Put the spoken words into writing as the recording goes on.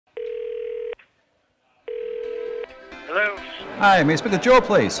Hello? Hi, may I speak with Joe,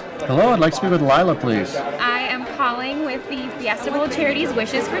 please? Hello, I'd like to speak with Lila, please. I am calling with the Fiesta Charities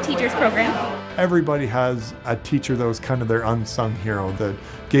Wishes for Teachers program. Everybody has a teacher that was kind of their unsung hero that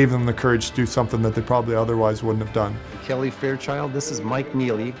gave them the courage to do something that they probably otherwise wouldn't have done. Kelly Fairchild, this is Mike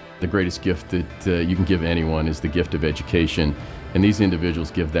Neely. The greatest gift that you can give anyone is the gift of education, and these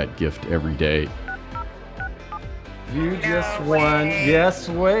individuals give that gift every day. You just won, yes,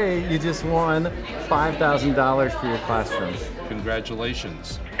 wait, you just won $5,000 for your classroom.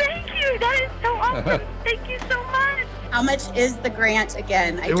 Congratulations. Thank you. That is so awesome. Thank you so much. How much is the grant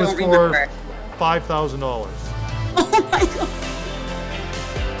again? I It was don't remember. for $5,000. Oh my God.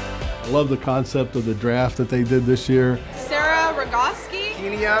 I love the concept of the draft that they did this year. Sarah Rogoski.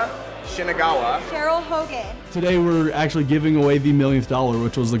 Kenya Shinagawa. Cheryl Hogan. Today we're actually giving away the $1,000,000,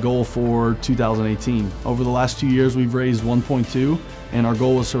 which was the goal for 2018. Over the last 2 years we've raised 1.2, and our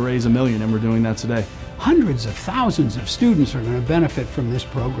goal was to raise $1 million, and we're doing that today. Hundreds of thousands of students are going to benefit from this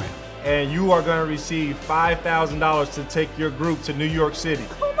program. And you are going to receive $5,000 to take your group to New York City.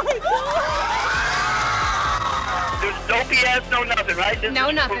 Oh my God! There's no BS, no nothing, right? No,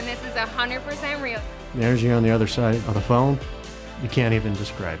 nothing. This is 100% real. The energy on the other side of the phone, you can't even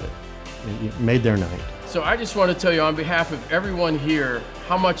describe it. It made their night. So I just want to tell you on behalf of everyone here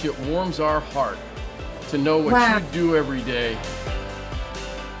how much it warms our heart to know what you do every day.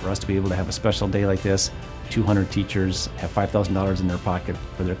 For us to be able to have a special day like this, 200 teachers have $5,000 in their pocket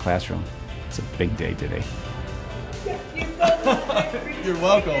for their classroom. It's a big day today. You're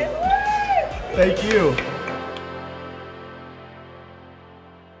welcome. Thank you.